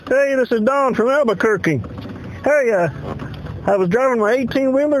Hey, this is Don from Albuquerque. Hey, I was driving my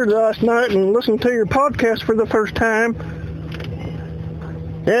 18-wheeler last night and listened to your podcast for the first time.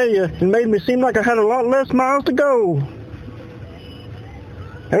 Yeah, it made me seem like I had a lot less miles to go.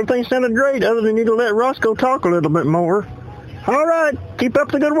 Everything sounded great, other than you to let Roscoe talk a little bit more. All right, keep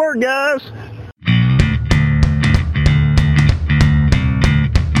up the good work, guys.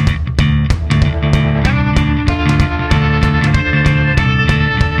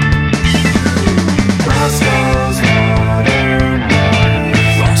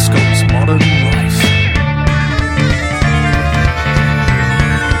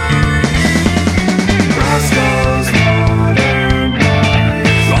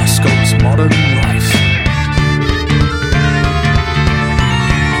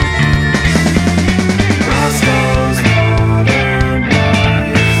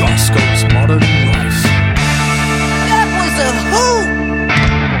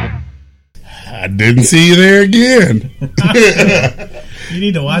 Didn't see you there again. You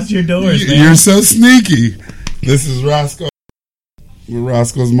need to watch your doors, man. You're so sneaky. This is Roscoe.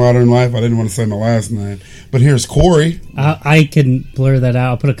 Roscoe's Modern Life. I didn't want to say my last name. But here's Corey. I can blur that out.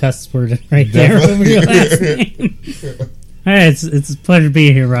 I'll put a cuss word right there over your last name. All right, it's a pleasure to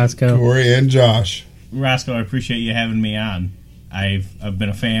be here, Roscoe. Corey and Josh. Roscoe, I appreciate you having me on. I've been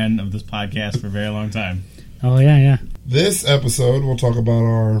a fan of this podcast for a very long time. Oh, yeah. This episode, we'll talk about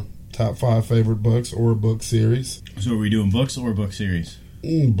our top 5 favorite books or book series. So are we doing books or book series?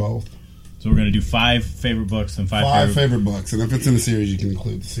 Both. So we're going to do 5 favorite books and 5 favorite books. And if it's in a series, you can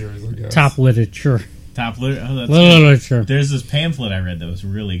include the series, I guess. Top literature. Top literature. Literature. There's this pamphlet I read that was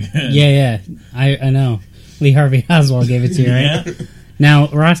really good. Yeah. I know. Lee Harvey Oswald gave it to you, right? Yeah. Now,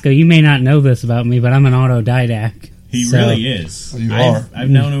 Roscoe, you may not know this about me, but I'm an autodidact. He really is. Oh, you are. I've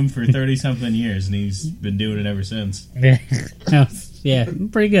known him for 30-something years, and he's been doing it ever since. Yeah,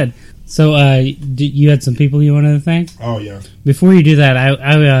 pretty good. So, you had some people you wanted to thank? Oh, yeah. Before you do that,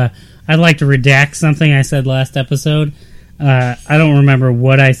 I'd like to redact something I said last episode. I don't remember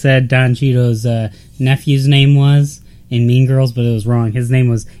what I said Don Cheeto's nephew's name was in Mean Girls, but it was wrong. His name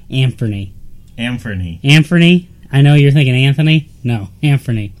was Anthony. Anthony? I know you're thinking Anthony. No,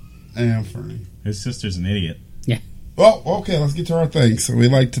 Anthony. His sister's an idiot. Yeah. Well, okay, let's get to our thanks. So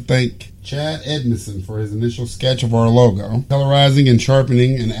we'd like to thank Chad Edmondson for his initial sketch of our logo, colorizing and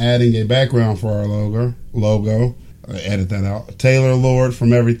sharpening and adding a background for our logo. Edit that out. Taylor Lord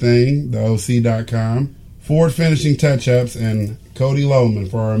from Everything, theoc.com. Ford Finishing Touch-Ups, and Cody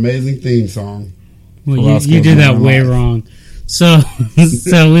Lohman for our amazing theme song. Well, you did that way wrong. So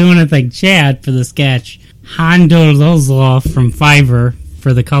we want to thank Chad for the sketch. Hondo Lozloff from Fiverr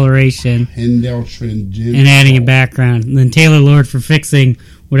for the coloration and adding a background. And then Taylor Lord for fixing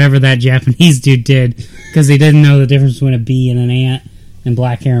whatever that Japanese dude did because he didn't know the difference between a bee and an ant and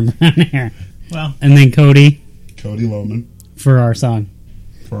black hair and brown hair. Well, and then Cody Lohman for our song.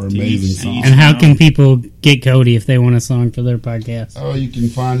 For our amazing song. And how can people get Cody if they want a song for their podcast? Oh, you can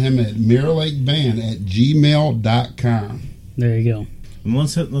find him at mirrorlakeband@gmail.com. There you go. And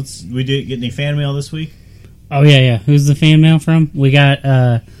we did get any fan mail this week? Oh yeah. Who's the fan mail from? We got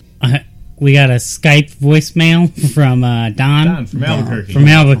a Skype voicemail from Don. Don from Albuquerque. From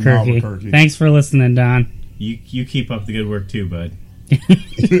Albuquerque. Thanks for listening, Don. You keep up the good work too, bud.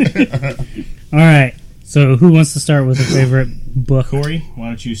 All right. So who wants to start with a favorite book? Corey, why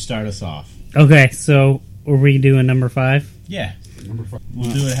don't you start us off? Okay. So are we doing number 5? Yeah. Number 5.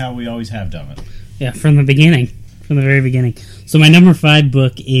 We'll do it how we always have done it. Yeah, from the beginning. From the very beginning. So my number 5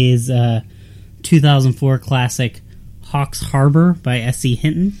 book is 2004 classic Hawks Harbor by S.E.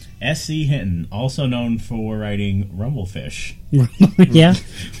 Hinton. S.E. Hinton, also known for writing Rumblefish. Yeah.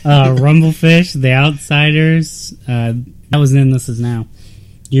 Rumblefish, The Outsiders. That was in This Is Now.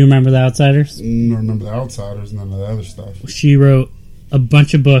 Do you remember The Outsiders? I remember The Outsiders, none of the other stuff. She wrote a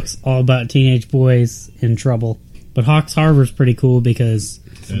bunch of books all about teenage boys in trouble. But Hawks Harbor is pretty cool because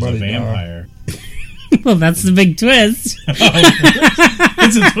there's a vampire. Well, that's the big twist.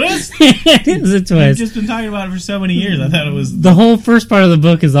 It's a twist? It is a twist. We've just been talking about it for so many years. I thought it was... The whole first part of the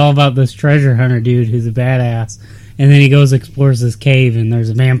book is all about this treasure hunter dude who's a badass. And then he goes explores this cave and there's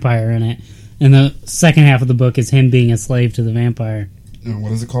a vampire in it. And the second half of the book is him being a slave to the vampire. And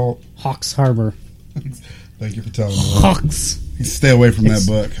what is it called? Hawks Harbor. Thank you for telling me. Hawks. Stay away from that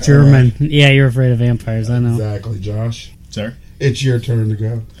book. German. Right. Yeah, you're afraid of vampires, I know. Exactly, Josh. Sir? It's your turn to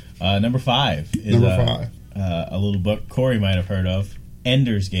go. Number 5 is a little book Corey might have heard of.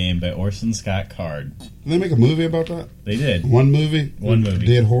 Ender's Game by Orson Scott Card. Did they make a movie about that? They did. One movie? One movie.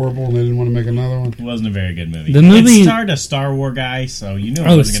 Did horrible and they didn't want to make another one? It wasn't a very good movie. It starred a Star Wars guy, so you knew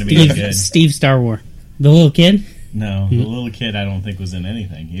it wasn't going to be good. Steve Star Wars. The little kid? No, the little kid I don't think was in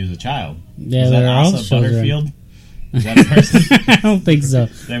anything. He was a child. Yeah, was that they're all Asa children. Butterfield? Is that a person? I don't think so.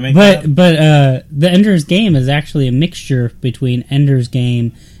 Did I make that up? But the Ender's Game is actually a mixture between Ender's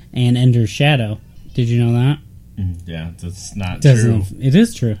Game and Ender's Shadow. Did you know that? Yeah, that's not true. It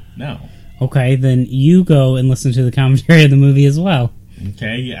is true. No. Okay, then you go and listen to the commentary of the movie as well.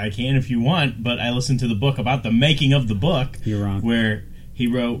 Okay, yeah, I can if you want, but I listened to the book about the making of the book. You're wrong. Where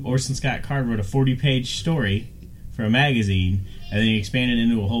Orson Scott Card wrote a 40-page story for a magazine, and then he expanded it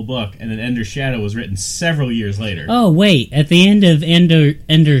into a whole book, and then Ender's Shadow was written several years later. Oh, wait. At the end of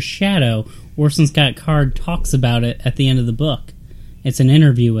Ender's Shadow, Orson Scott Card talks about it at the end of the book. It's an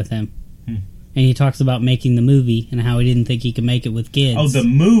interview with him. And he talks about making the movie and how he didn't think he could make it with kids. Oh, the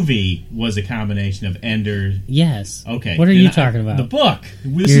movie was a combination of Ender... Yes. Okay. What are you talking about? The book.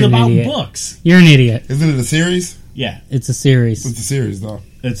 This is about books. You're an idiot. Isn't it a series? Yeah. It's a series. It's a series, though.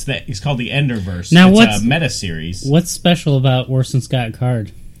 It's called the Enderverse. Now, it's a meta-series. What's special about Orson Scott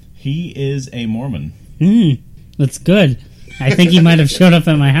Card? He is a Mormon. That's good. I think he might have showed up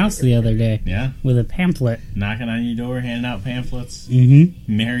at my house the other day. Yeah. With a pamphlet. Knocking on your door, handing out pamphlets.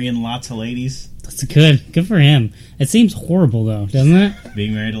 Mm-hmm. Marrying lots of ladies. That's good. Good for him. It seems horrible, though, doesn't it?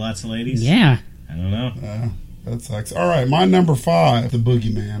 Being married to lots of ladies? Yeah. I don't know. That sucks. All right, my number 5, The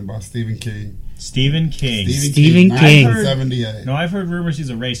Boogeyman by Stephen King. Stephen King. Stephen King. 1978. No, I've heard rumors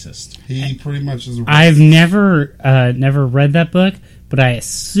he's a racist. He pretty much is a racist. I've never read that book, but I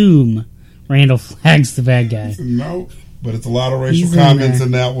assume Randall Flagg's the bad guy. No, but it's a lot of racial He's comments in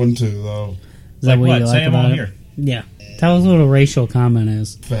in that one, too, though. Is that what you Say like them all about it? here. Yeah. Tell us what a racial comment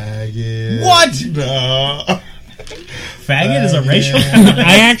is. Faggot. What? No. Faggot is a racial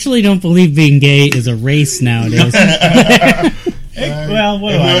I actually don't believe being gay is a race nowadays. Well,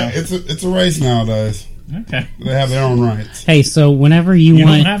 what do I know? It's a race nowadays. Okay. They have their own rights. Hey, so whenever you You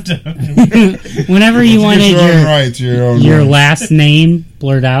want, don't have to. whenever you wanted your own rights, your own your rights. last name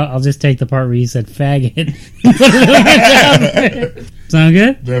blurred out, I'll just take the part where you said faggot. Put it over top. Sound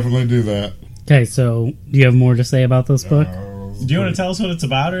good? Definitely do that. Okay, so do you have more to say about this book? Do you want to tell us what it's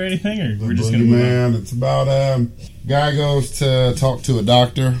about or anything? Or The we're just going to move on? Boogeyman. It's about guy goes to talk to a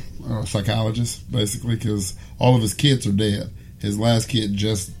doctor or a psychologist, basically, because all of his kids are dead. His last kid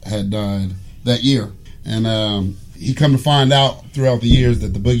just had died that year. And he come to find out throughout the years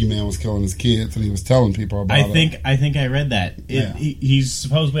that the boogeyman was killing his kids, and he was telling people about it. I think I read that. Yeah. He's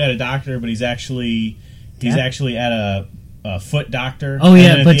supposedly at a doctor, but he's actually at a foot doctor. Oh,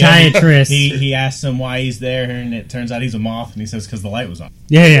 yeah, And then at the end, podiatrist. He asks him why he's there, and it turns out he's a moth, and he says because the light was on.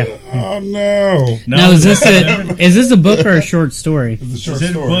 Yeah. Oh, no. Now, is this a book or a short story? It's a short Is it a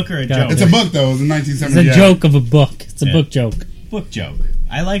story. book or a Got joke? It's a book, though. It was in It's 1978. a joke of a book. It's a Yeah. book joke. Book joke.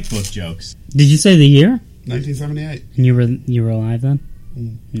 I like book jokes. Did you say the year? 1978. And you were alive then?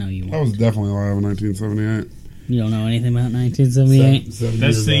 No, you I weren't. was definitely alive in 1978. You don't know anything about 1978? Seven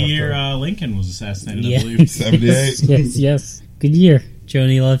That's years the after. year Lincoln was assassinated, Yeah. I believe. 78. yes. Good year.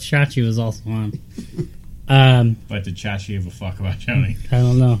 Joni Love Chachi was also on. But did Chachi give a fuck about Joni? I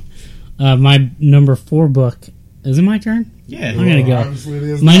don't know. My number 4 book. Is it my turn? Yeah. I'm gonna go. Obviously it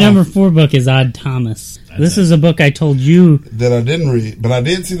is My now. number 4 book is Odd Thomas. This it. is a book I told you. That I didn't read, but I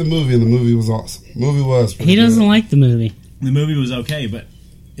did see the movie, and the movie was awesome. The movie was pretty He doesn't good. like the movie. The movie was okay, but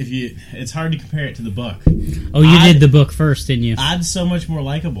it's hard to compare it to the book. Oh, you Odd- did the book first, didn't you? Odd's so much more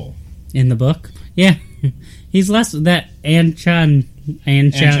likable. In the book? Yeah. He's less that Anchan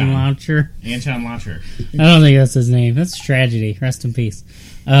Launcher. Anton Lacher. I don't think that's his name. That's a tragedy. Rest in peace.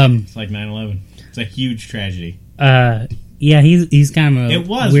 It's like 9/11. It's a huge tragedy. Yeah, he's kind of a It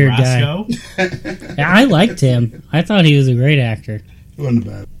was weird Roscoe. guy. I liked him. I thought he was a great actor. It wasn't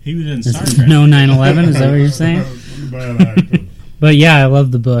bad. He was in Star Trek. No 9/11. Is that what you're saying? It wasn't bad actor. But yeah, I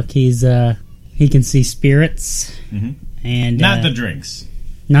love the book. He can see spirits Mhm. and Not the drinks.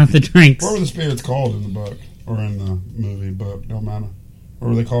 not the drinks. What were the spirits called in the book or in the movie? But don't matter. What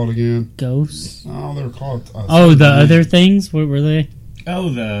were they called again? Ghosts. Oh, they were called. Oh, the other things. What were they? Oh,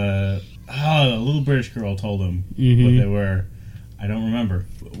 the little British girl told him Mhm. what they were. I don't remember.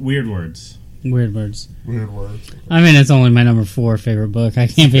 Weird words. Weird words. weird words. I mean, it's only my number 4 favorite book. I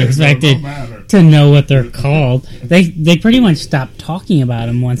can't be expected Don't matter. to know what they're called. They pretty much stopped talking about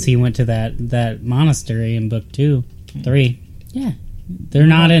him once he went to that monastery in book 2, 3. Yeah, they're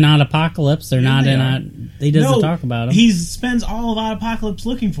not in Odd Apocalypse. They're not they in are. Odd. He doesn't talk about him. He spends all of Odd Apocalypse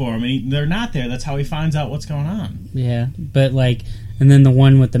looking for him, and they're not there. That's how he finds out what's going on. Yeah, but and then the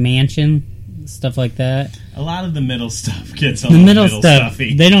one with the mansion, stuff like that. A lot of the middle stuff gets a The little middle stuff,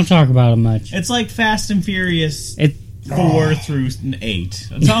 stuffy. they don't talk about him much. It's like Fast and Furious It 4 through 8.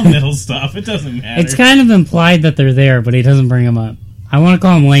 It's all middle stuff. It doesn't matter. It's kind of implied that they're there, but he doesn't bring them up. I want to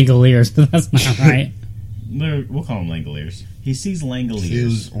call them Langoliers, but that's not right. We'll call him Langoliers. He sees Langoliers.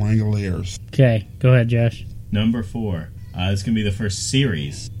 Sees Langoliers. Okay, go ahead, Josh. Number 4. It's going to be the first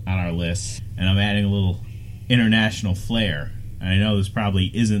series on our list, and I'm adding a little international flair. And I know this probably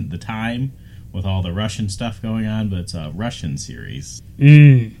isn't the time with all the Russian stuff going on, but it's a Russian series.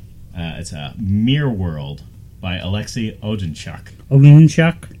 It's a Mirror World by Alexei Odenchuk.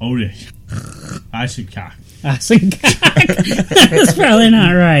 That's probably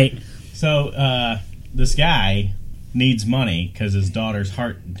not right. So, this guy needs money because his daughter's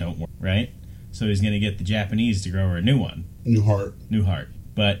heart don't work, right? So he's going to get the Japanese to grow her a new one. New heart.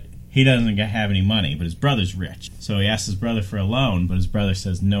 But he doesn't have any money, but his brother's rich. So he asks his brother for a loan, but his brother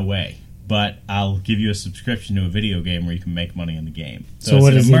says, no way. But I'll give you a subscription to a video game where you can make money in the game. So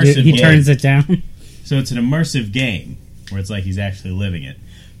what does he do? He turns it down? So it's an immersive game where it's like he's actually living it.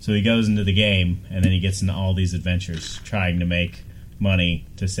 So he goes into the game, and then he gets into all these adventures trying to make money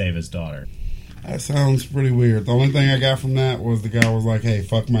to save his daughter. That sounds pretty weird. The only thing I got from that was the guy was like, hey,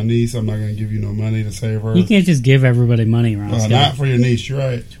 fuck my niece. I'm not going to give you no money to save her. You can't just give everybody money, Roscoe. Not for your niece, you're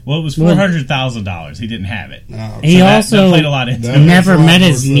right. Well, it was $400,000. He didn't have it. He so also that played a lot into never met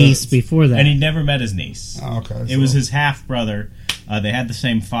his niece before that. And he never met his niece. Oh, okay. It was his half-brother. They had the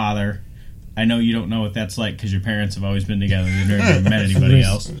same father. I know you don't know what that's like because your parents have always been together. They've never met anybody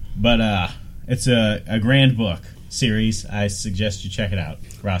else. But it's a grand book series. I suggest you check it out.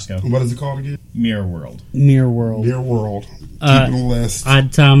 Roscoe. What is it called again? Mirror World. Mirror World. Keeping a list.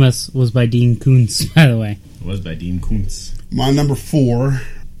 Odd Thomas was by Dean Koontz, by the way. It was by Dean Koontz. My number 4.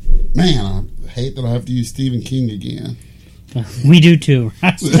 Man, I hate that I have to use Stephen King again. We do too.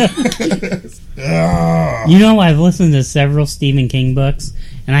 You know, I've listened to several Stephen King books,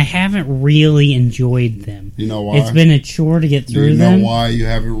 and I haven't really enjoyed them. You know why? It's been a chore to get through them. You know why you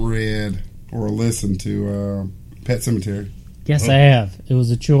haven't read or listened to Pet Sematary? Yes, I have. It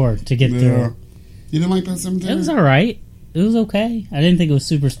was a chore to get through. You didn't like Pet Sematary? It was all right. It was okay. I didn't think it was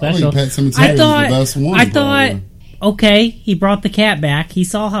super special. I think Pet Sematary was the best one. I thought, okay, he brought the cat back. He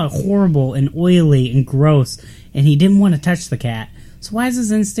saw how horrible and oily and gross, and he didn't want to touch the cat. So why is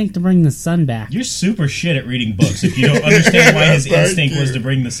his instinct to bring the son back? You're super shit at reading books if you don't understand why his instinct was to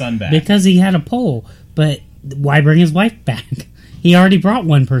bring the son back. Because he had a pole. But why bring his wife back? He already brought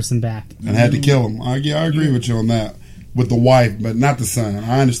one person back. And had to kill him. I agree with you on that. With the wife, but not the son.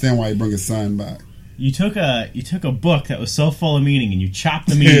 I understand why he bring his son back. You took a book that was so full of meaning and you chopped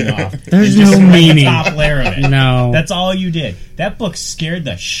the meaning off. There's no meaning. The top layer of it. No. That's all you did. That book scared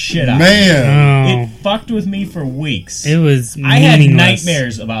the shit out of me. It fucked with me for weeks. It was meaningless. I had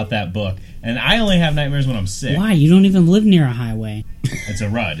nightmares about that book, and I only have nightmares when I'm sick. Why? You don't even live near a highway. It's a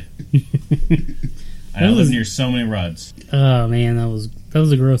rud. I live near so many ruds. Oh, man, that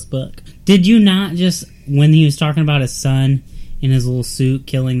was a gross book. Did you not just, when he was talking about his son in his little suit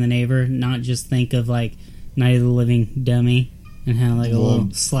killing the neighbor, not just think of, like, Night of the Living Dummy and have, like, a little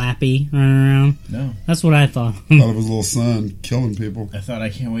slappy running around? No. That's what I thought. I thought of his little son killing people. I thought, I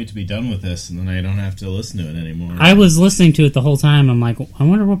can't wait to be done with this, and then I don't have to listen to it anymore. I was listening to it the whole time. I'm like, I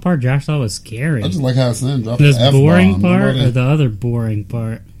wonder what part Josh thought was scary. I just like how his son dropped this the F-bomb. boring part or the other boring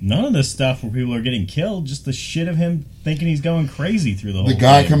part? None of this stuff where people are getting killed, just the shit of him thinking he's going crazy through the whole The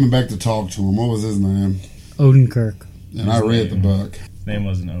guy thing. coming back to talk to him, what was his name? Odenkirk. And I read the book. His name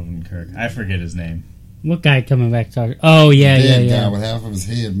wasn't Odenkirk. I forget his name. What guy coming back to talk? Oh, yeah. Dead guy with half of his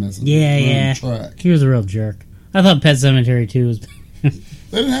head missing. Yeah. Track. He was a real jerk. I thought Pet Sematary 2 was... They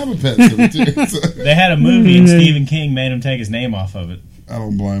didn't have a Pet Sematary. So. They had a movie and Stephen King made him take his name off of it. I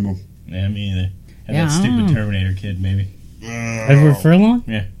don't blame him. Yeah, me either. Had that stupid Terminator kid, maybe. Edward Furlong?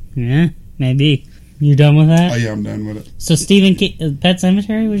 Yeah. Yeah, maybe. You done with that? Oh, yeah, I'm done with it. So Stephen King, Pet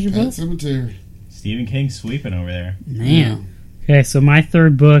Sematary was your book? Pet Sematary. Stephen King sweeping over there. Man. Yeah. Okay, so my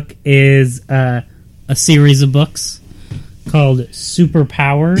third book is a series of books called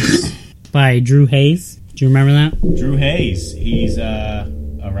Superpowers by Drew Hayes. Do you remember that? Drew Hayes. He's a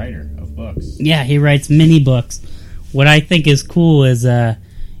writer of books. Yeah, he writes many books. What I think is cool is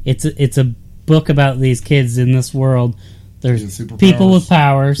it's a book about these kids in this world. There's people with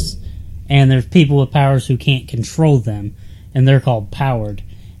powers, and there's people with powers who can't control them, and they're called powered.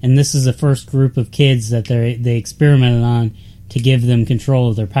 And this is the first group of kids that they experimented on to give them control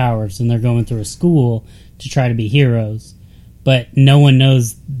of their powers, and they're going through a school to try to be heroes. But no one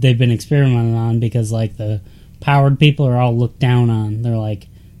knows they've been experimented on because, like, the powered people are all looked down on. They're like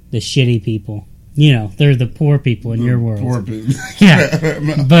the shitty people. You know, they're the poor people in your world. Poor people.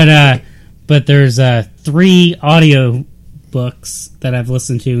 Yeah. But there's 3 audio books that I've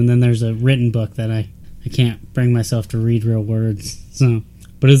listened to, and then there's a written book that I can't bring myself to read real words. So,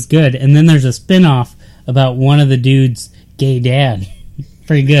 but it's good. And then there's a spin-off about one of the dude's gay dad.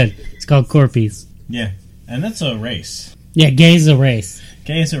 Pretty good. It's called Corpies. Yeah. And that's a race. Yeah, gay's a race.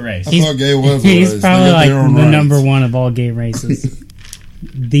 Gay is a race. I thought gay was a He's race. probably They got like their own the rights. number one of all gay races.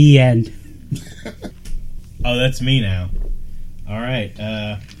 The end. Oh, that's me now. All right.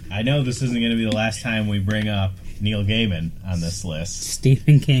 I know this isn't going to be the last time we bring up Neil Gaiman on this list.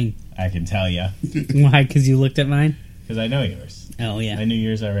 Stephen King. I can tell you. Why? Because you looked at mine? Because I know yours. Oh, yeah. I knew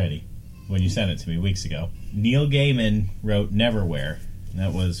yours already when you sent it to me weeks ago. Neil Gaiman wrote Neverwhere.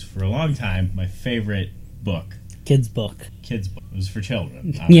 That was, for a long time, my favorite book. Kid's book. Kids' book. It was for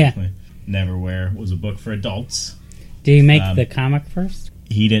children, Yeah. obviously. Neverwhere was a book for adults. Did he make the comic first?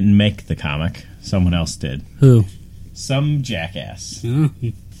 He didn't make the comic. Someone else did. Who? Some jackass. Oh.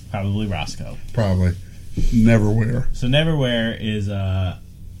 Probably Roscoe. Probably. Neverwhere. So Neverwhere is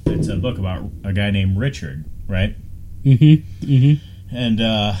it's a book about a guy named Richard, right? Mm-hmm. Mm-hmm.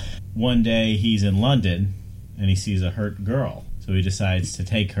 And one day he's in London and he sees a hurt girl. So he decides to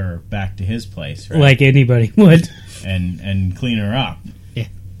take her back to his place, right? Like anybody would. And clean her up. Yeah.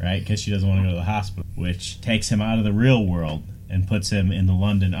 Right? Because she doesn't want to go to the hospital. Which takes him out of the real world and puts him in the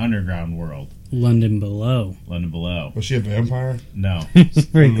London underground world. London Below. London Below. Was she a vampire? No.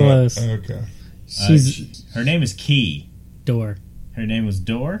 Pretty close. Okay. She's Her name is Key. Door. Her name was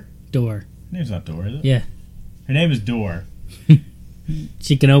Door? Door. Her name's not Door, is it? Yeah. Her name is Door.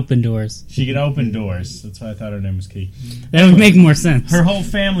 She can open doors. She can open doors. That's why I thought her name was Key. That would make more sense. Her whole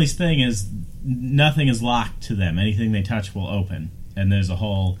family's thing is nothing is locked to them. Anything they touch will open. And there's a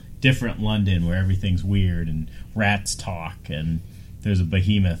whole different London where everything's weird and rats talk and there's a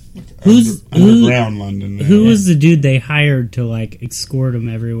behemoth. Underground London. Who was the dude they hired to like escort him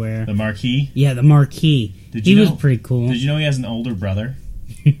everywhere? The Marquis? Yeah, the Marquis. He was pretty cool. Did you know he has an older brother?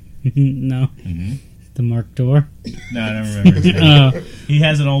 No. Mm-hmm. The Mark Door? No, I don't remember his name. Oh. He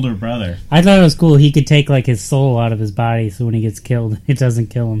has an older brother. I thought it was cool. He could take like his soul out of his body, so when he gets killed, it doesn't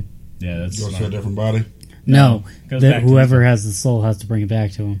kill him. Yeah, that's Goes to a smart. different body? No, Goes back to whoever has the soul has to bring it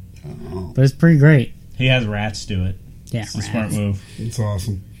back to him. Oh, But it's pretty great. He has rats do it. Yeah, It's a smart move. it's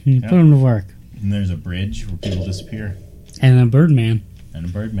awesome. You put him to work. And there's a bridge where people disappear. And a Birdman, And a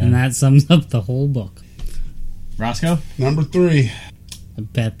Birdman. and that sums up the whole book. Roscoe? Number 3. I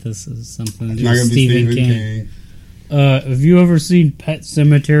bet this is something to do Not with going to be Stephen Stephen King. King. Have you ever seen Pet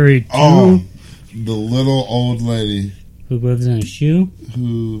Cemetery 2? Oh, the little old lady Who lives in a shoe?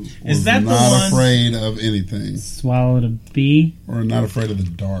 who Is was that the not one- afraid of anything. Swallowed a bee? Or not afraid of the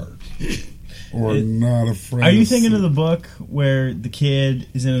dark. Or not afraid Are you of thinking of the book where the kid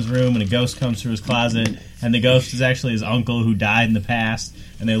is in his room and a ghost comes through his closet and the ghost is actually his uncle who died in the past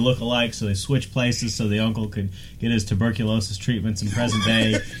and they look alike so they switch places so the uncle could get his tuberculosis treatments in present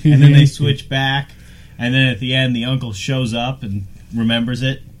day and then they switch back and then at the end the uncle shows up and remembers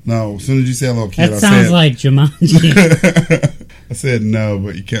it? No, as soon as you say a little kid, That I sounds said, like Jumanji. I said no,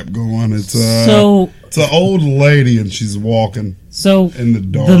 but you kept going. It's So an old lady and she's walking in the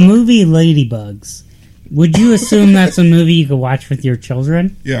dark. the movie Ladybugs, would you assume that's a movie you could watch with your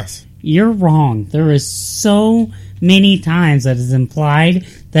children? Yes. You're wrong. There is so many times that is implied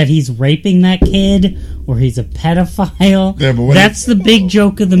that he's raping that kid or he's a pedophile. Yeah, but that's the big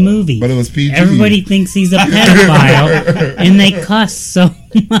joke of the movie. But it was PG. Everybody thinks he's a pedophile, and they cuss so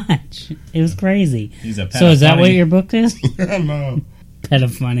much. It was crazy. He's a So is that what pedophile. your book is? I don't know.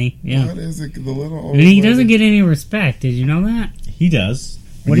 Pedofunny. Yeah. What is it? The little old And he doesn't lady? get any respect. Did you know that? He does.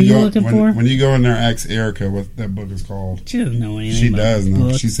 What are you looking when, for? When you go in there, ask Erica what that book is called. She doesn't know anything She about does the know.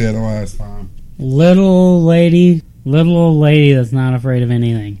 book. She said it last time. Little old lady that's not afraid of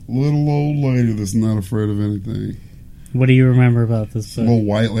anything. Little old lady that's not afraid of anything. What do you remember about this book? Little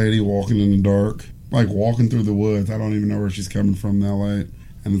white lady walking in the dark. Like walking through the woods. I don't even know where she's coming from that light.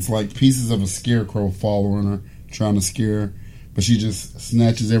 And it's like pieces of a scarecrow following her, trying to scare her. But she just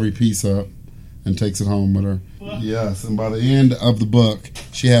snatches every piece up and takes it home with her. Yes, and by the end of the book,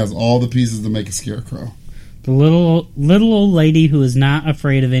 she has all the pieces to make a scarecrow. The little old lady who is not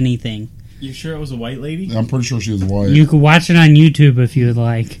afraid of anything. You sure it was a white lady? I'm pretty sure she was white. You could watch it on YouTube if you would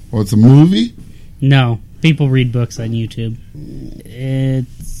like. Oh, it's a movie? No, people read books on YouTube.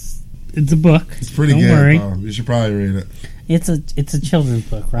 It's a book. It's pretty Don't good, worry. though. You should probably read it. It's a children's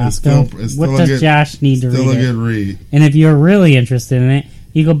book, It's Roscoe. it's What a does good, Josh need to still read a it? good read. And if you're really interested in it,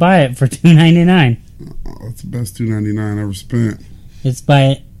 you go buy it for $2.99. Oh, that's the best $2.99 I ever spent. It's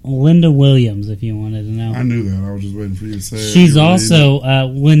by Linda Williams, if you wanted to know. I knew that. I was just waiting for you to say it. She's You read also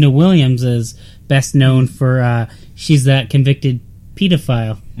Linda Williams is best known for she's that convicted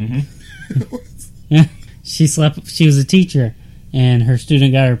pedophile. Mm-hmm. Yeah, she was a teacher, and her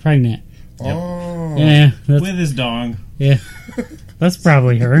student got her pregnant. it. Oh. Yeah, that's, With his dong. yeah, that's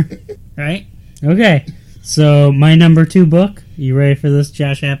probably her, right? Okay, so my number 2 book. You ready for this,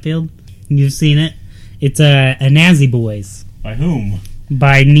 Josh Hatfield? You've seen it. It's a Nazi Boys. By whom?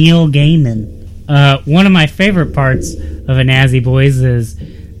 By Neil Gaiman. One of my favorite parts of a Nazi Boys is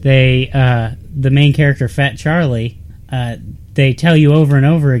the main character, Fat Charlie, they tell you over and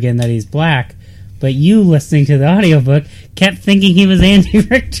over again that he's black, but you, listening to the audiobook, kept thinking he was Andy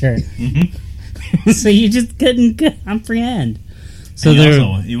Richter. Mm-hmm. So you just couldn't comprehend. So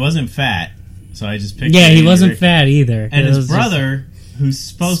he wasn't fat, so I just picked he wasn't fat either. And his brother, who's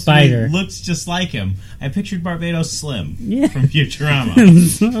supposed to be, looks just like him. I pictured Barbados Slim from Futurama.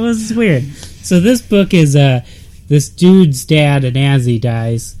 It was weird. So this book is this dude's dad, a Nazi,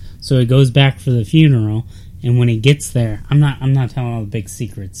 dies, so he goes back for the funeral. And when he gets there, I'm not telling all the big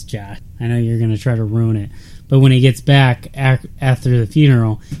secrets, Josh. I know you're going to try to ruin it. But when he gets back after the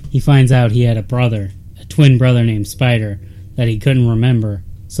funeral, he finds out he had a twin brother named Spider that he couldn't remember.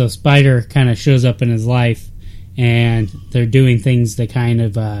 So Spider kind of shows up in his life, and they're doing things that kind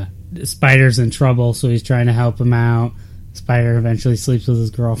of... Spider's in trouble, so he's trying to help him out. Spider eventually sleeps with his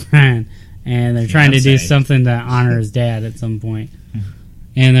girlfriend, and they're trying to do something to honor his dad at some point.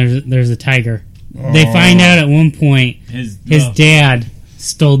 And there's a tiger. They find out at one point his dad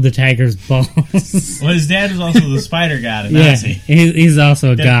stole the tiger's balls. Well, his dad was also the spider god in Nazi. He's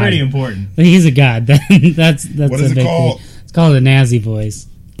also a god. That's pretty important. He's a god. That's what is it called? Thing. It's called the Nazi Boys.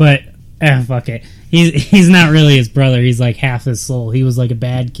 But fuck it. He's not really his brother. He's like half his soul. He was like a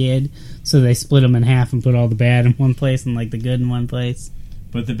bad kid, so they split him in half and put all the bad in one place and like the good in one place.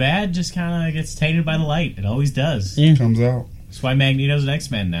 But the bad just kind of gets tainted by the light. It always does. Yeah. It comes out. That's why Magneto's an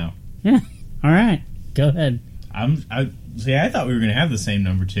X-Men now. Yeah. All right, go ahead. I thought we were going to have the same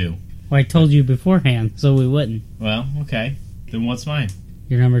number 2. Well, I told you beforehand, so we wouldn't. Well, okay. Then what's mine?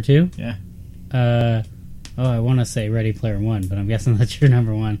 Your number 2? Yeah. I want to say Ready Player One, but I'm guessing that's your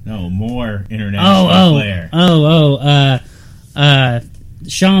number 1. No, more international player.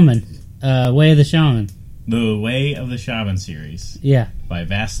 Shaman. Way of the Shaman. The Way of the Shaman series. Yeah. By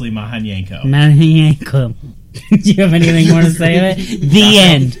Vasily Mahanyenko. Do you have anything more to say about it? The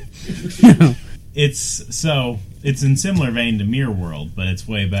end. No. It's in similar vein to Mirror World, but it's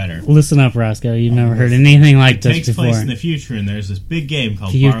way better. Listen up, Roscoe. You've never heard anything like this before. It takes place in the future, and there's this big game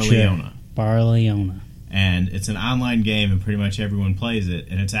called Bar Leona. And it's an online game, and pretty much everyone plays it,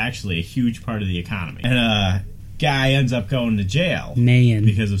 and it's actually a huge part of the economy. And a guy ends up going to jail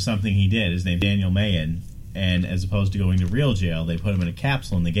because of something he did. His name's Daniel Mayen, and as opposed to going to real jail, they put him in a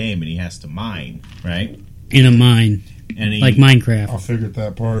capsule in the game, and he has to mine, right? In a mine. And like Minecraft. I figured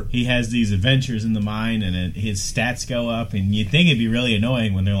that part. He has these adventures in the mine, and his stats go up, and you'd think it'd be really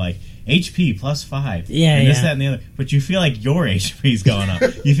annoying when they're like, HP +5. And this, that, and the other. But you feel like your HP's going up.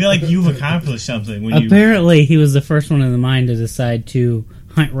 You feel like you've accomplished something. Apparently, he was the first one in the mine to decide to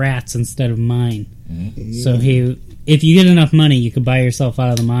hunt rats instead of mine. Mm-hmm. So if you get enough money, you could buy yourself out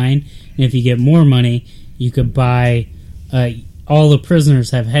of the mine. And if you get more money, you could buy... all the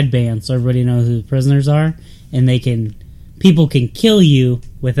prisoners have headbands, so everybody knows who the prisoners are. And people can kill you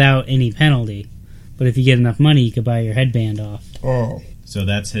without any penalty. But if you get enough money, you could buy your headband off. Oh. So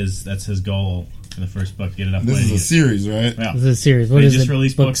that's his goal in the first book. Get enough money. This is a series, right? Yeah. This is a series. What is it? They just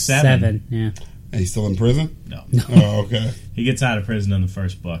released book 7. Yeah. And he's still in prison? No. Oh, okay. He gets out of prison in the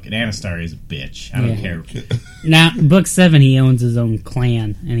first book. And Anastar is a bitch. I don't care. Now, book 7, he owns his own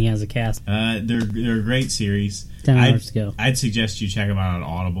clan, and he has a cast. They're a great series. 10 hours to go. I'd suggest you check them out on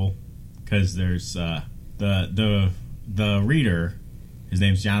Audible, because there's the reader. His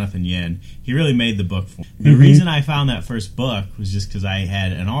name's Jonathan Yen. He really made the book for me. The reason I found that first book was just because I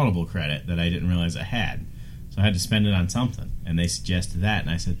had an Audible credit that I didn't realize I had. So I had to spend it on something. And they suggested that, and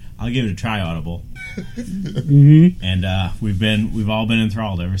I said, I'll give it a try, Audible. And we've all been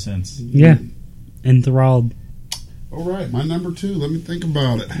enthralled ever since. Yeah. Enthralled. All right, my number 2. Let me think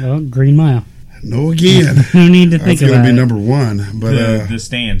about it. Well, Green Mile. No, again. No need to think about it. That's going to be number 1. But The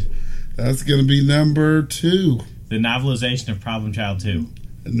Stand. That's going to be number 2. The novelization of Problem Child 2.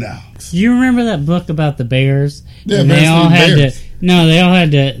 No. Do you remember that book about the bears? Yeah, they all had bears. to. No, they all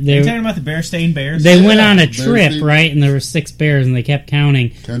had to. You're talking about the bear-stained bears? They went on a trip, right? And there were 6 bears, and they kept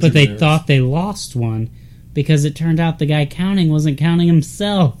counting, but they thought they lost one because it turned out the guy counting wasn't counting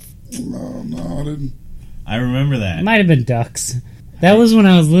himself. No, I didn't. I remember that. It might have been ducks. That was when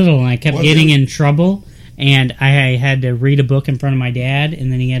I was little, and I kept getting in trouble, and I had to read a book in front of my dad,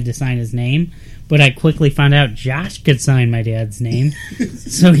 and then he had to sign his name. But I quickly found out Josh could sign my dad's name,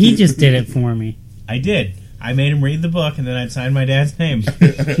 so he just did it for me. I did. I made him read the book, and then I'd sign my dad's name.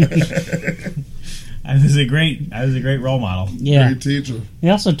 I was a great role model. Yeah, great teacher. He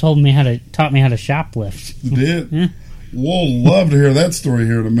also taught me how to shoplift. You did? Yeah. We'll love to hear that story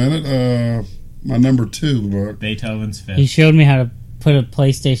here in a minute. My number 2 book, Beethoven's Fifth. He showed me how to put a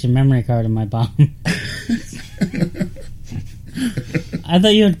PlayStation memory card in my bomb. I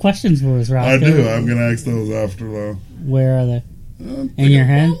thought you had questions for us, Rob. I do. I'm going to ask those after, though. Where are they? In your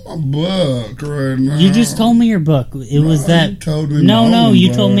head? My book right now. You just told me your book. It was that. You told me you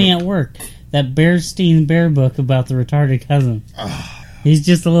book. told me at work. That Bearstein Bear book about the retarded cousin. He's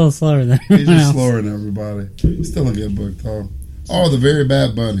just a little slower than He's everyone just else. slower than everybody. Still a good book, though. Oh, The Very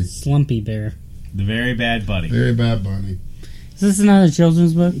Bad Bunny. Slumpy Bear. The Very Bad Bunny. Very Bad Bunny. Is this another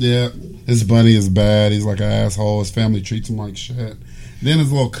children's book? Yeah. His bunny is bad. He's like an asshole. His family treats him like shit. Then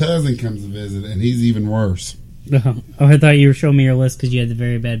his little cousin comes to visit, and he's even worse. Oh, I thought you were showing me your list because you had the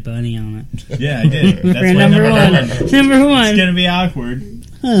Very Bad Bunny on it. Yeah, I did. That's For why number one. Number one. It's gonna be awkward.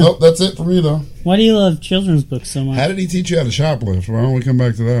 Nope, that's it for me, though. Why do you love children's books so much? How did he teach you how to shoplift? Why don't we come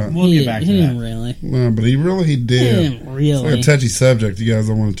back to that? We'll get back he to didn't that. really. No, but he did. He didn't It's really. like a touchy subject. You guys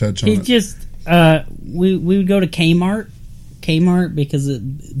don't want to touch on He it. just we would go to Kmart because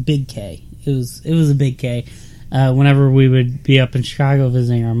big K. It was a big K. Whenever we would be up in Chicago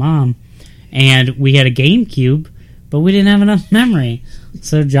visiting our mom, and we had a GameCube, but we didn't have enough memory.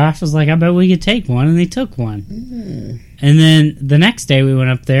 So Josh was like, "I bet we could take one," and they took one. And then the next day we went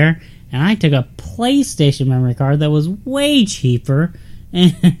up there, and I took a PlayStation memory card that was way cheaper.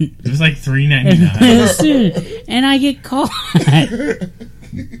 And It was like $3.99. and I get caught. It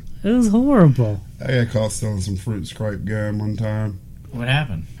was horrible. I got caught stealing some fruit scrape gum one time. What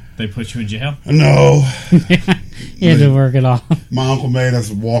happened? They put you in jail? No. You had to work it off. My uncle made us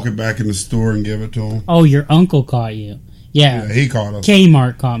walk it back in the store and give it to him. Oh, your uncle caught you. Yeah. Yeah, he caught us.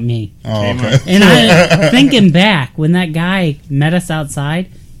 Kmart caught me. Oh, okay. Kmart. And I, thinking back, when that guy met us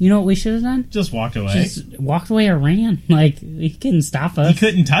outside, you know what we should have done? Just walked away. Just walked away or ran. Like, he couldn't stop He us.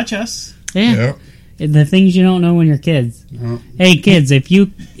 couldn't touch us. Yeah. Yep. The things you don't know when you're kids. Yep. Hey, kids, if you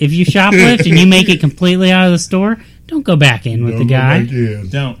shoplift and you make it completely out of the store, don't go back in with Don't the go guy. back in.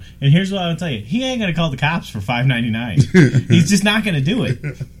 Don't. And here's what I would tell you. He ain't going to call the cops for $5.99. He's just not going to do it.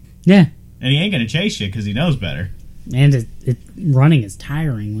 Yeah. And he ain't going to chase you because he knows better. And running is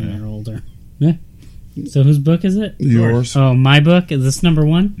tiring when you're older. Yeah. So whose book is it? Yours. Oh, my book? Is this number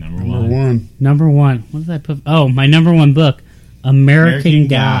one? Number Number one. one. Number one. What did I put? Oh, my number one book, American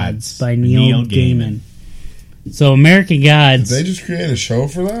Gods by Neil Gaiman. So American Gods, Did they just create a show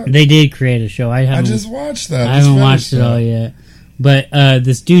for that? they did create a show. I I just watched that. I Just haven't watched finished it all that. yet. But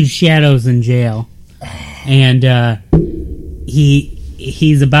this dude Shadow's in jail, and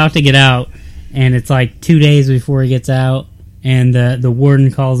he's about to get out, and it's like 2 days before he gets out, and the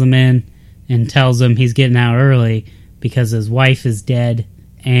warden calls him in and tells him he's getting out early because his wife is dead,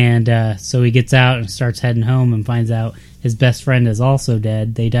 and so he gets out and starts heading home and finds out his best friend is also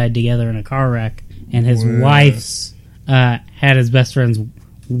dead. They died together in a car wreck, and his Wow. wife's had his best friend's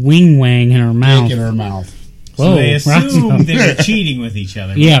wing wang in her mouth. Dick in her mouth. So they Roscoe. assumed they were cheating with each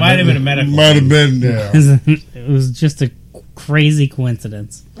other. Yeah, It might but- have been a medical Might have thing. been, yeah. It was just a crazy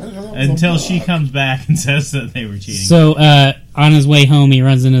coincidence. Until she comes back and says that they were cheating. So on his way home, he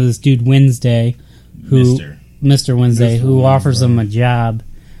runs into this dude Wednesday, Mr. Wednesday, who Mr. offers him a job,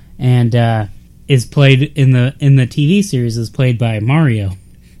 and is played in the TV series is played by Mario.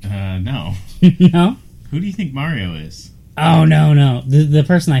 No. No. Who do you think Mario is? Oh no. The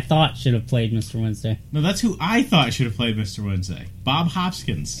person I thought should have played Mr. Wednesday. No, that's who I thought should have played Mr. Wednesday. Bob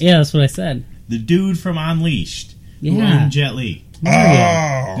Hopkins. Yeah, that's what I said. The dude from Unleashed. Who Yeah. owned Jet Li. Oh.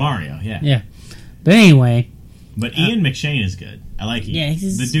 Mario, yeah. Yeah. But anyway, But Ian McShane is good. I like Ian. yeah,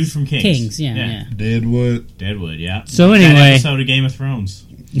 he's The dude from Kings. Kings, yeah. Deadwood. Deadwood, yeah. So That anyway- episode of Game of Thrones.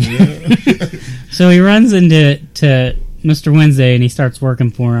 So he runs into Mr. Wednesday and he starts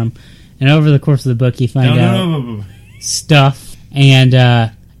working for him. And over the course of the book, you find out No. stuff, and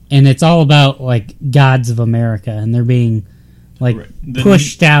it's all about like gods of America, and they're being like The-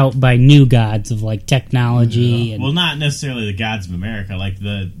 pushed out by new gods of like technology and Well, not necessarily the gods of America. Like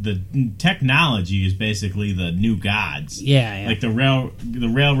the technology is basically the new gods. yeah. Like the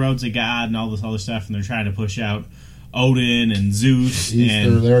railroad's a god and all this other stuff, and they're trying to push out Odin and Zeus Easter.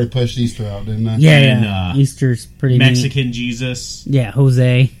 and They already pushed Easter out, didn't they? yeah, and, yeah. Easter's pretty neat. Mexican Jesus. Yeah,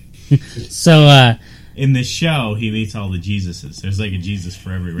 Jose. So In this show, he meets all the Jesuses. There's like a Jesus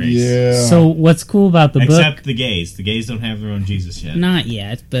for every race. Yeah. so what's cool about the Except book? the gays. The gays don't have their own Jesus yet. Not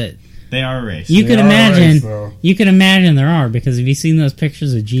yet, but They are a race. you They can are a imagine. race, though. You can imagine there are, because have you seen those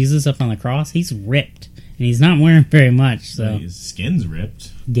pictures of Jesus up on the cross? He's ripped, and he's not wearing very much. So His skin's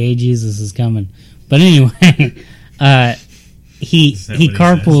ripped. gay Jesus is coming. But anyway, he Is that he what he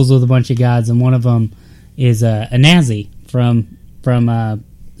carpools with a bunch of gods, and one of them is a Nazi from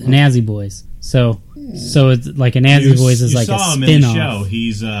Nazi Boys. So it's like a Nazi Boys is like a saw him in the show. spin-off.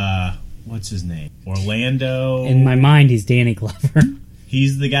 He's what's his name? Orlando. In my mind, he's Danny Glover.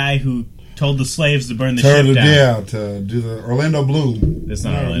 He's the guy who told the slaves to burn the ship down. Yeah, to do the Orlando Bloom. It's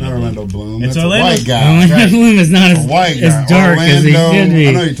not Orlando. Not Orlando Bloom. It's That's Orlando. a white guy. Orlando Bloom is not as dark as he should be.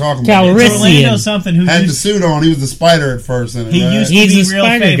 I know you're talking about. It's Orlando something who had the suit on. He was the spider at first. In it, he right? used to He's be the real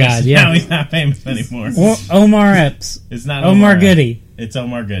spider famous. god. Yeah. Now he's not famous anymore. Omar Epps. It's not Omar Goody. It's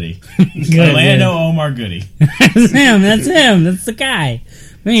Omar Goody. Good, Orlando Omar Goody. That's him. That's him. That's the guy.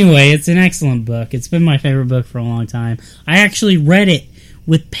 But anyway, it's an excellent book. It's been my favorite book for a long time. I actually read it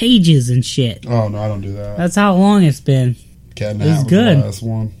with pages and shit. Oh no, I don't do that. That's how long it's been. Cat and It was Hat good. The last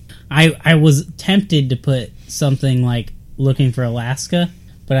one. I was tempted to put something like Looking for Alaska,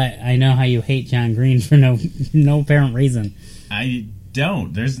 but I know how you hate John Green for no apparent reason. I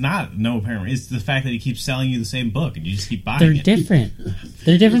don't. There's not no apparent reason. It's the fact that he keeps selling you the same book and you just keep buying They're it. different.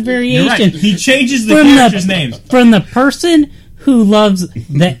 They're different variations. You're right. He changes the From characters' names. From the person who loves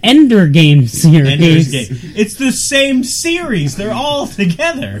the Ender Game series. Ender's Game. It's the same series. They're all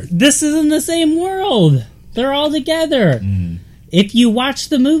together. This is in the same world. They're all together. If you watch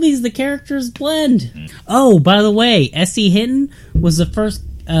the movies, the characters blend. Oh, by the way, S.E. Hinton was the first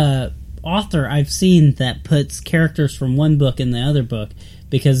author I've seen that puts characters from one book in the other book,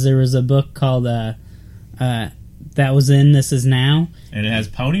 because there was a book called that was in This Is Now. And it has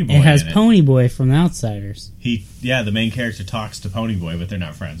Ponyboy. It has in it. Ponyboy from The Outsiders. The main character talks to Ponyboy, but they're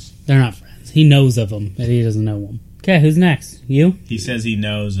not friends. They're not friends. He knows of them, but he doesn't know them. Okay, who's next? You? He says he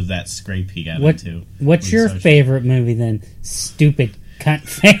knows of that scrape he got into. What's your favorite movie then? Stupid cunt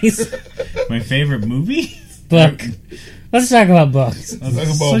face. My favorite movie? Book. Let's talk about books.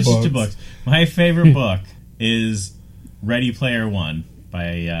 Let's switch to books. My favorite book is Ready Player One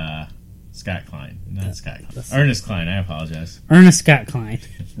by Scott Klein. Not Scott Klein. Ernest Klein, I apologize. Ernest Scott Klein.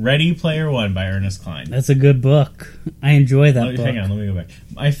 Ready Player One by Ernest Klein. That's a good book. I enjoy that book. Hang on, let me go back.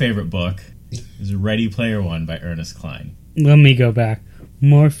 My favorite book is Ready Player One by Ernest Klein. Let me go back.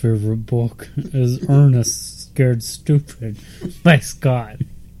 My favorite book is Ernest Scared Stupid by Scott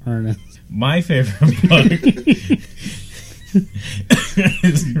Ernest. My favorite book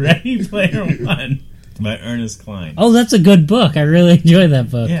is Ready Player One by Ernest Klein. Oh, that's a good book. I really enjoy that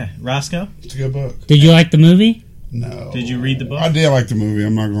book. Yeah. Roscoe? It's a good book. Did you like the movie? No. Did you read the book? I did like the movie.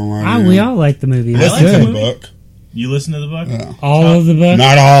 I'm not going to lie to you. We all like the movie. That's like the good. movie. book. You listen to the book? Yeah. All of the book?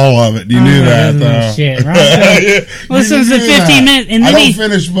 Not all of it. You knew that, doesn't know though. shit. Roscoe listens to 15 minutes. And I then don't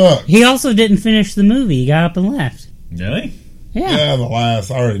finish books. he also didn't finish the movie. He got up and left. Really? Yeah. Yeah, the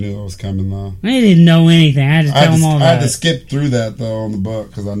last. I already knew it was coming, though. I didn't know anything. I had to tell him all I about had to it. skip through that, though, on the book,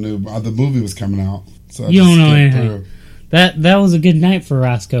 because I knew the movie was coming out. So I You just don't know skipped anything. through. That was a good night for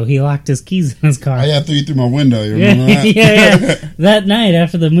Roscoe. He locked his keys in his car. I threw you through my window. You Yeah, remember that? yeah. That night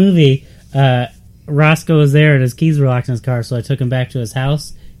after the movie, Roscoe was there and his keys were locked in his car, so I took him back to his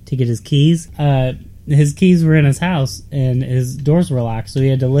house to get his keys. His keys were in his house and his doors were locked, so he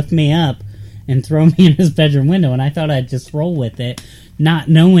had to lift me up and throw me in his bedroom window, and I thought I'd just roll with it, not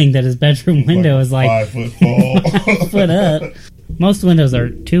knowing that his bedroom window is like 5 foot tall. 5 foot up. Most windows are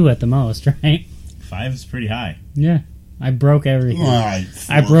 2 at the most, right? 5 is pretty high. Yeah. I broke everything. Like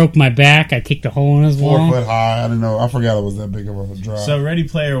I broke my back. I kicked a hole in his 4 wall. foot high. I didn't know. I forgot it was that big of a drop. So Ready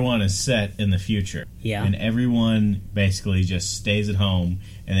Player One is set in the future. Yeah. And everyone basically just stays at home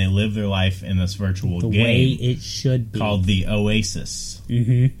and they live their life in this virtual The game way it should be. called the Oasis.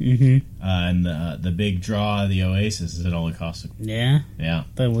 Mm-hmm, mm-hmm. And the big draw of the Oasis is it only costs Yeah, yeah.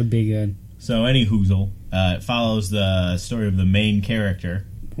 that would be good. So any hoozle, it follows the story of the main character,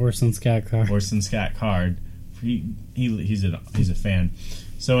 Orson Scott Card. Orson Scott Card. He's a fan.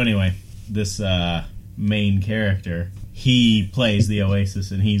 So anyway, this main character, he plays the Oasis,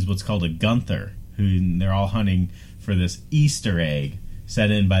 and he's what's called a Gunther. Who they're all hunting for this Easter egg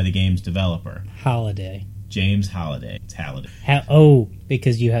set in by the game's developer, Holiday. James Halliday. It's Halliday.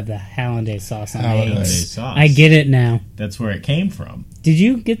 Because you have the Hollandaise sauce on Hollandaise. it. Hollandaise sauce. I get it now. That's where it came from. Did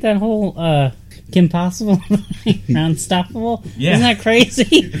you get that whole Kim Possible Unstoppable? Yeah. Isn't that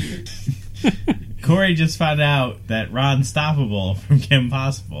crazy? Corey just found out that Ron Stoppable from Kim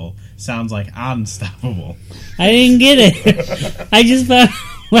Possible sounds like Unstoppable. I didn't get it. I just found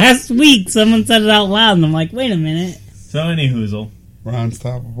last week someone said it out loud, and I'm like, wait a minute. So any hoozle. Ron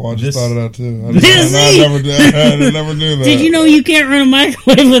Stoppable. I just This- thought of that too. I never knew that. Did you know you can't run a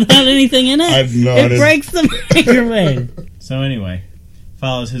microwave without anything in it? It breaks the microwave. So anyway,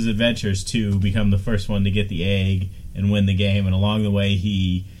 follows his adventures to become the first one to get the egg and win the game, and along the way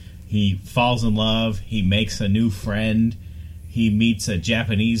he falls in love, he makes a new friend, he meets a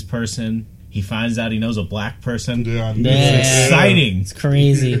Japanese person, he finds out he knows a black person. Yeah, I knew Yeah. that. Exciting. It's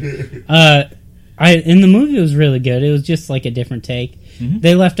crazy. In the movie, it was really good. It was just like a different take. Mm-hmm.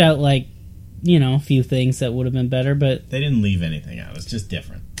 They left out like, a few things that would have been better, but they didn't leave anything out. It's just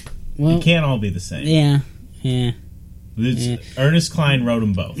different. Well, it can't all be the same. Yeah. Ernest Cline wrote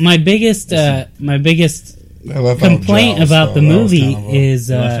them both. My biggest complaint about the movie is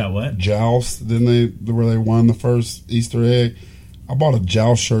they left out what? Joust. Didn't they? Where they won the first Easter egg. I bought a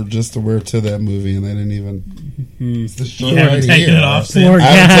Joust shirt just to wear to that movie, and they didn't even. It's the shirt right here. It off Poor I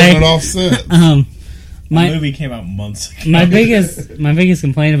haven't taken it off since. The movie came out months ago. My biggest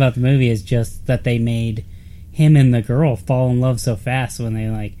complaint about the movie is just that they made him and the girl fall in love so fast when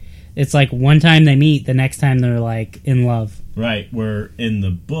they it's like one time they meet, the next time they're like in love. Right, where in the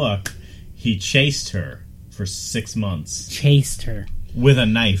book he chased her for 6 months. Chased her with a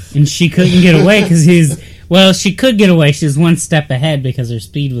knife, and she couldn't get away because she could get away. She was one step ahead because her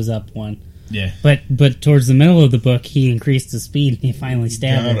speed was up one. Yeah, but towards the middle of the book, he increased his speed and he finally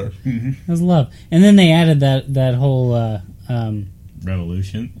stabbed her. Mm-hmm. It was love, and then they added that whole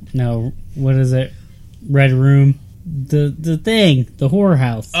revolution. No, what is it? Red Room, the thing, the horror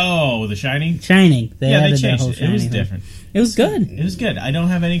house. Oh, The Shining. They added changed that whole it. It was thing. different. It was good. It was good. I don't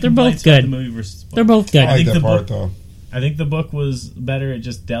have any. They're complaints both good. About the movie versus book. They're both good. I like think that the part book, though. I think the book was better. It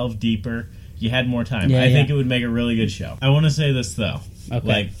just delved deeper. You had more time. Yeah, I think it would make a really good show. I want to say this though. Okay.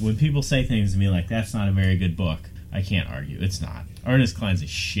 Like when people say things to me like that's not a very good book, I can't argue. It's not. Ernest Cline's a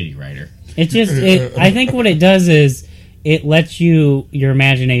shitty writer. I think what it does is it lets your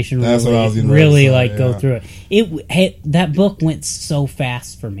imagination That's what I was gonna really say, like go through it. That book went so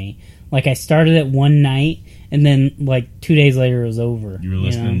fast for me. Like I started it one night and then like 2 days later it was over. You were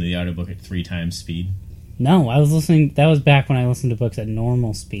listening to the audiobook at 3 times speed? No, I was listening. That was back when I listened to books at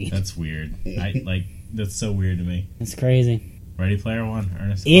normal speed. That's weird. That's so weird to me. It's crazy. Ready Player One,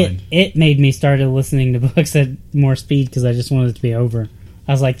 Ernest Cline. It made me started listening to books at more speed because I just wanted it to be over.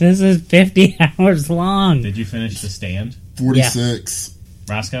 I was like, this is 50 hours long. Did you finish The Stand? 46.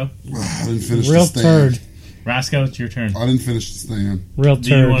 Yeah. Roscoe? I didn't finish Real The Stand. turd. Roscoe, it's your turn. I didn't finish The Stand. Real turd.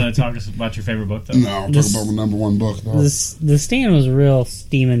 Do you want to talk about your favorite book, though? No, I'm talking about my number one book, though. The Stand was a real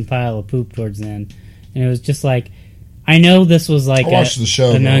steaming pile of poop towards the end. And it was just like, I know this was like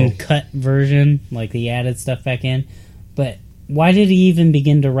an uncut version, like he added stuff back in, but why did he even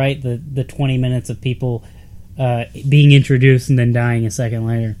begin to write the 20 minutes of people being introduced and then dying a second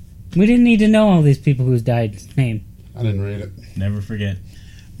later? We didn't need to know all these people who's died's name. I didn't read it. Never forget.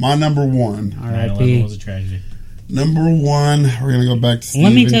 My number one. 9/11 was a tragedy. Number one, we're going to go back to Stephen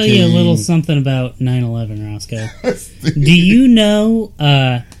Let me tell you a King. little something about 9/11, Roscoe. Do you know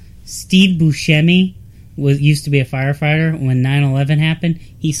Steve Buscemi used to be a firefighter? When 9/11 happened,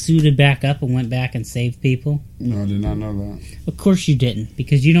 he suited back up and went back and saved people. No, I did not know that. Of course you didn't,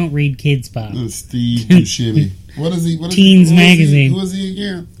 because you don't read Kids Pop. Steve Buscemi. What is he? Teens Magazine. Who is he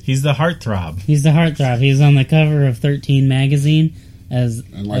again? He's the heartthrob. He's the heartthrob. He was on the cover of 13 magazine as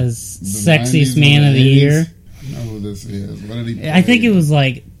sexiest man of the year. I know who this is. What did he play? I think it was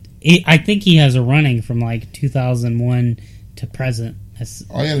like, I think he has a running from like 2001 to present.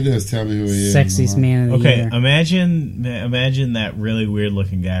 All you gotta do is tell me who he is. Sexiest man of the year. Okay, imagine that really weird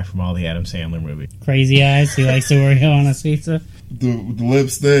looking guy from all the Adam Sandler movies. Crazy eyes. He likes to Oreo on his pizza. The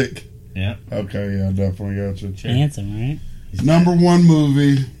lipstick. Yeah. Okay, yeah, I definitely got you. Sure. Handsome, right? Number one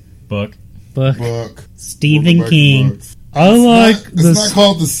movie. Book. Stephen King. It's not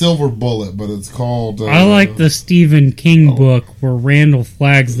called The Silver Bullet, but it's called... I like the Stephen King book where Randall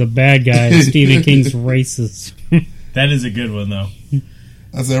Flagg's the bad guy and Stephen King's racist. That is a good one, though.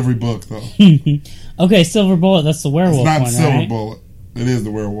 That's every book, though. Okay, Silver Bullet, that's the werewolf one, It's not Silver right? Bullet. It is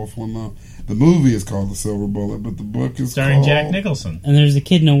the werewolf one, though. The movie is called The Silver Bullet, but the book is starring Jack Nicholson. And there's a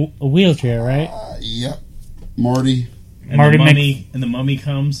kid in a wheelchair, right? Yep. Marty. And the mummy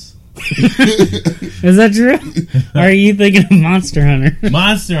comes. Is that true? Or are you thinking of Monster Hunter?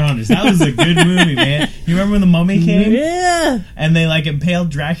 Monster Hunters. That was a good movie, man. You remember when the mummy came? Yeah. And they like impaled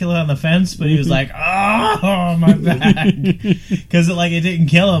Dracula on the fence, but he was like, "Oh, my back," because it didn't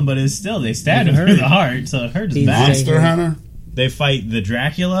kill him, but it's still they stabbed him through the heart, so it hurt his back. Monster Hunter. They fight the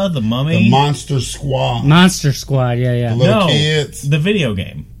Dracula, the mummy, the Monster Squad. Monster Squad. Yeah. The little kids. The video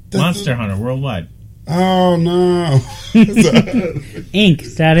game. Monster Hunter Worldwide. Oh no! Inc.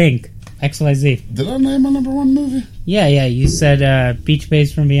 XYZ. Did I name my number one movie? Yeah. You said Beach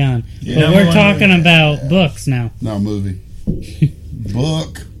Bays from Beyond. Yeah. But we're talking about books now. No, movie.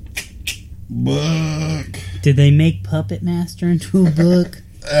 Book. Did they make Puppet Master into a book?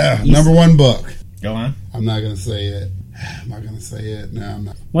 Number one book. Go on. I'm not going to say it. I'm not going to say it. No, I'm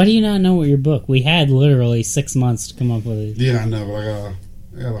not. Why do you not know what your book? We had literally 6 months to come up with it. Yeah, I know, but I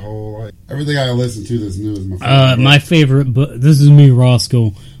got a whole, everything I listen to that's new is my favorite book. My favorite book, this is me,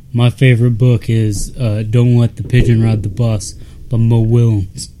 Roscoe. My favorite book is Don't Let the Pigeon Ride the Bus by Mo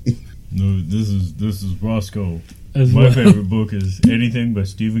Willems. No, this is Roscoe. As My well. favorite book is anything but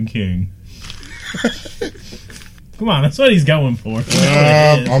Stephen King. Come on, that's what he's going for.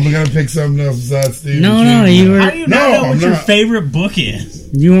 I'm going to pick something else besides Stephen King. No, you How were. do you not know I'm what your not. favorite book is?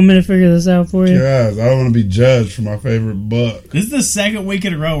 You want me to figure this out for you? Guys, I don't want to be judged for my favorite book. This is the second week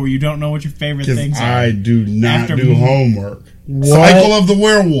in a row where you don't know what your favorite Because things are. I do not After do homework. What? Cycle of the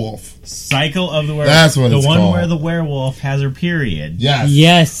Werewolf. Cycle of the Werewolf. That's what the it's one called. where the werewolf has her period. Yes.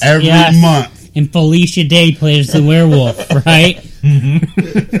 Yes. Every yes. month. And Felicia Day plays the werewolf, right?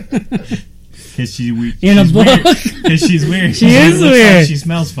 Because she's In a book. Because she's weird. She is looks weird. Like she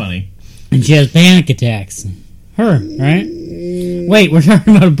smells funny. And she has panic attacks. Her, right? Wait, we're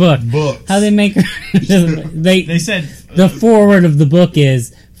talking about a book. Books. How they make her... They said... The foreword of the book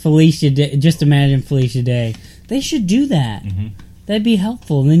is Felicia Day. Just imagine Felicia Day. They should do that. Mm-hmm. That'd be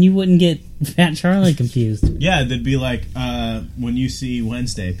helpful. Then you wouldn't get Fat Charlie confused. Yeah, they'd be like, when you see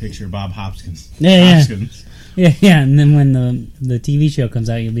Wednesday, picture Bob Hopkins. Yeah. Hopkins. Yeah. And then when the TV show comes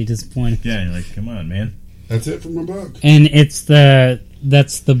out, you'll be disappointed. Yeah, you're like, come on, man. That's it for my book. And that's a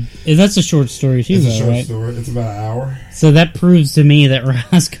short story too, It's a though, short right? story. It's about an hour. So that proves to me that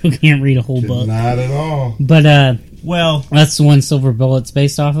Roscoe can't read a whole book. Not at all. But Well, that's the one Silver Bullet's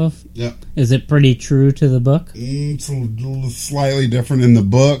based off of. Yep. Is it pretty true to the book? It's a little slightly different in the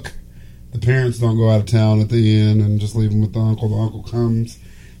book. The parents don't go out of town at the end and just leave them with the uncle. The uncle comes,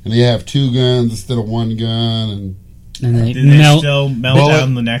 and they have 2 guns instead of 1 gun. And they did they melt. still melt Bullet.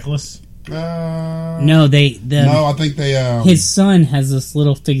 down the necklace? No, I think they. his son has this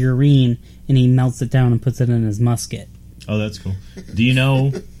little figurine, and he melts it down and puts it in his musket. Oh, that's cool. Do you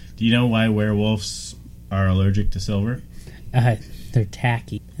know why werewolves are allergic to silver? They're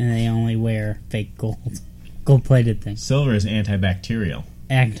tacky, and they only wear fake gold-plated things. Silver is antibacterial.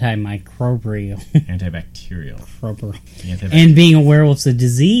 Antimicrobial. Antibacterial. And being a werewolf's a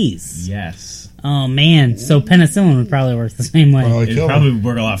disease. Yes. Oh man, so penicillin would probably work the same way. Probably It'd kill probably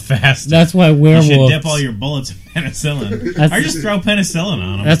work a lot faster. That's why You werewolves. should dip all your bullets in penicillin. That's- Or just throw penicillin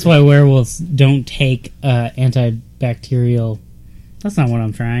on them. That's why werewolves don't take antibacterial. That's not what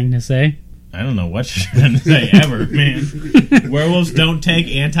I'm trying to say. I don't know what you're trying to say ever, man. Werewolves don't take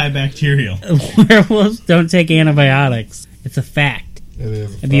antibacterial. Werewolves don't take antibiotics. It's a fact. It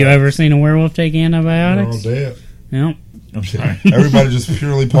is. Have you ever seen a werewolf take They're all antibiotics? dead. No. I'm sorry. Everybody just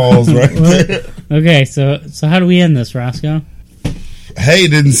purely paused right there. Okay, so how do we end this, Roscoe? Hey,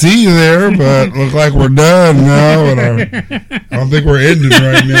 didn't see you there, but look like we're done now. And I don't think we're ending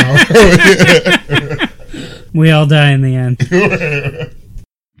right now. We all die in the end.